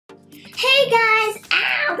Hey guys!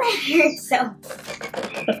 Ow! That hurts so.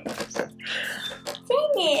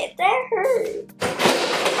 Dang it, that hurt.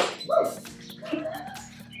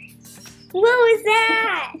 What was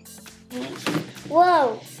that?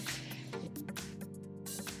 Whoa.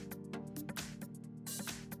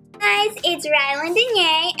 Guys, it's Rilyn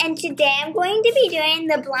Dinyae, and today I'm going to be doing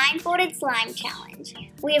the blindfolded slime challenge.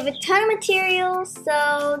 We have a ton of materials,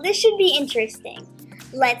 so this should be interesting.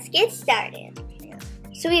 Let's get started.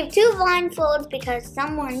 So we have 2 blindfolds because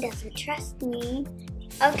someone doesn't trust me.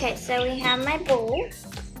 Okay, so we have my bowl.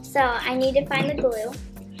 So I need to find the glue.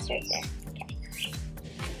 It's right there. Okay.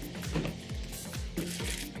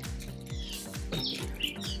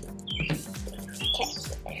 Okay,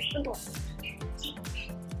 so there's the bowl.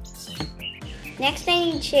 Next I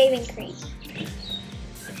need shaving cream.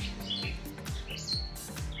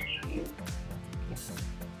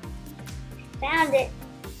 Found it.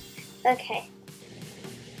 Okay.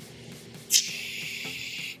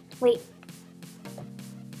 Wait.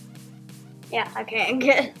 Yeah, okay, I'm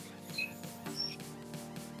good.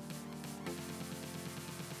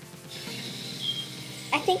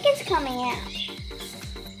 I think it's coming out.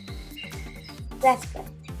 That's good.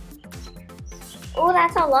 Oh,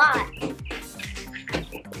 that's a lot.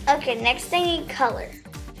 Okay, next I need color.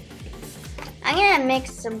 I'm gonna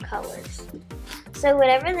mix some colors. So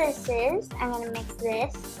whatever this is, I'm gonna mix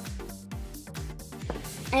this.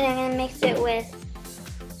 And I'm gonna mix it with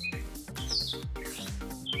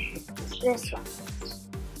this one.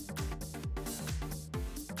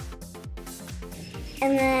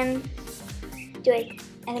 And then, I think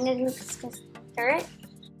I'm just gonna stir it.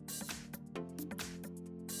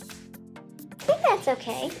 I think that's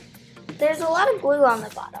okay. There's a lot of glue on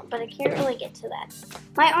the bottom, but I can't really get to that.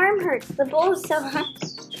 My arm hurts, the bowl is so hot.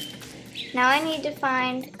 Now I need to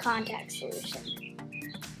find contact solution.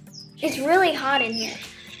 It's really hot in here.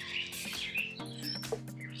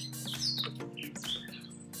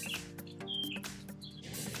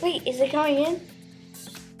 Wait, is it going in?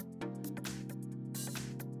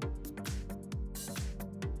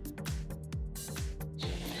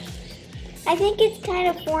 I think it's kind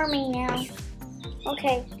of forming now.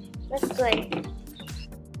 Okay, that's good.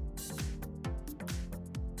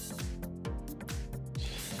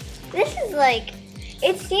 This is like,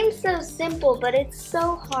 it seems so simple, but it's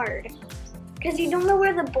so hard. Because you don't know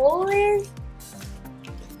where the bowl is,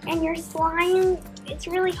 and your slime, it's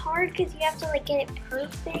really hard because you have to like get it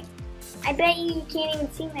perfect. I bet you can't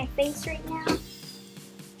even see my face right now.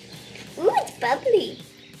 Ooh, it's bubbly.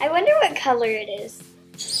 I wonder what color it is.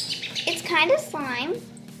 It's kind of slime.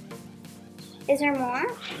 Is there more?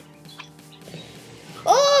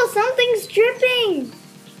 Oh, something's dripping.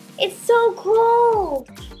 It's so cold.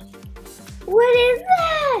 What is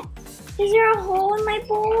that? Is there a hole in my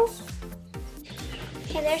bowl?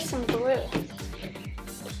 Okay, there's some glue.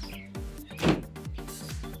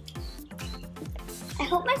 I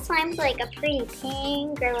hope my slime's like a pretty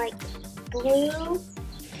pink or like blue.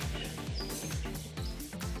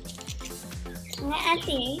 I'm gonna add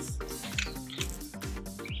these.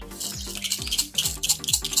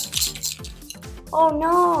 Oh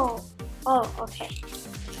no. Oh, okay.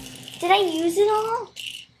 Did I use it all?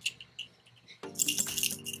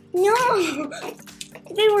 No!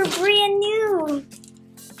 They were brand new.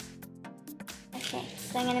 Okay,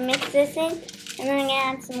 so I'm gonna mix this in and then I'm gonna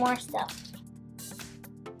add some more stuff.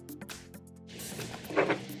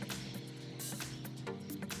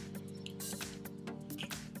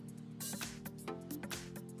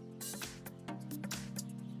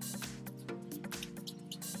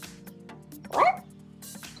 What?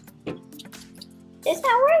 It's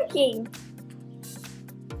not working.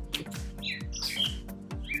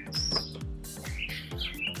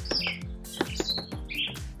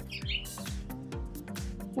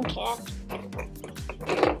 Okay.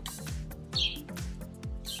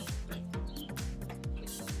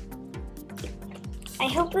 I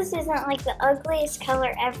hope this isn't like the ugliest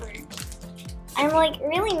color ever. I'm like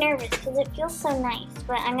really nervous because it feels so nice,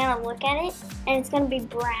 but I'm gonna look at it and it's gonna be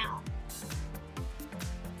brown.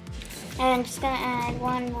 And I'm just gonna add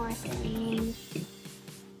one more thing.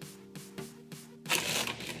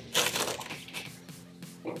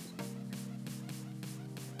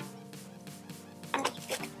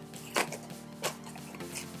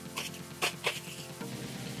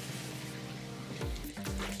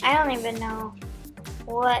 I don't even know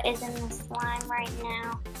what is in the slime right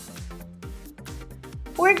now.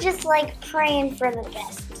 We're just like praying for the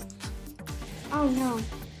best. Oh no.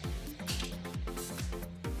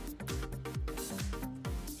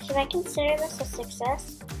 Should I consider this a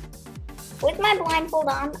success? With my blindfold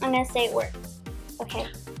on, I'm gonna say it works. Okay,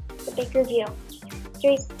 the big reveal.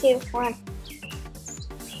 3, 2, 1.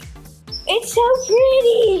 It's so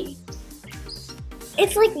pretty!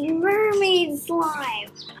 It's like mermaid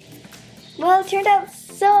slime. Well, it turned out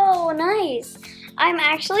so nice. I'm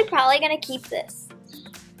actually probably gonna keep this.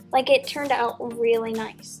 Like, it turned out really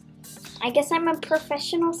nice. I guess I'm a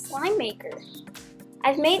professional slime maker.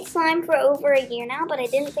 I've made slime for over a year now, but I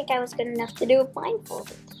didn't think I was good enough to do it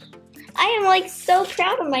blindfolded. I am like so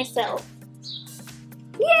proud of myself.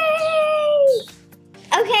 Yay!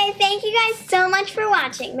 Okay, thank you guys so much for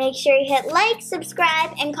watching. Make sure you hit like,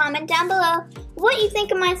 subscribe, and comment down below what you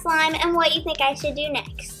think of my slime and what you think I should do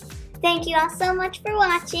next. Thank you all so much for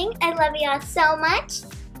watching. I love you all so much.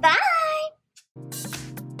 Bye!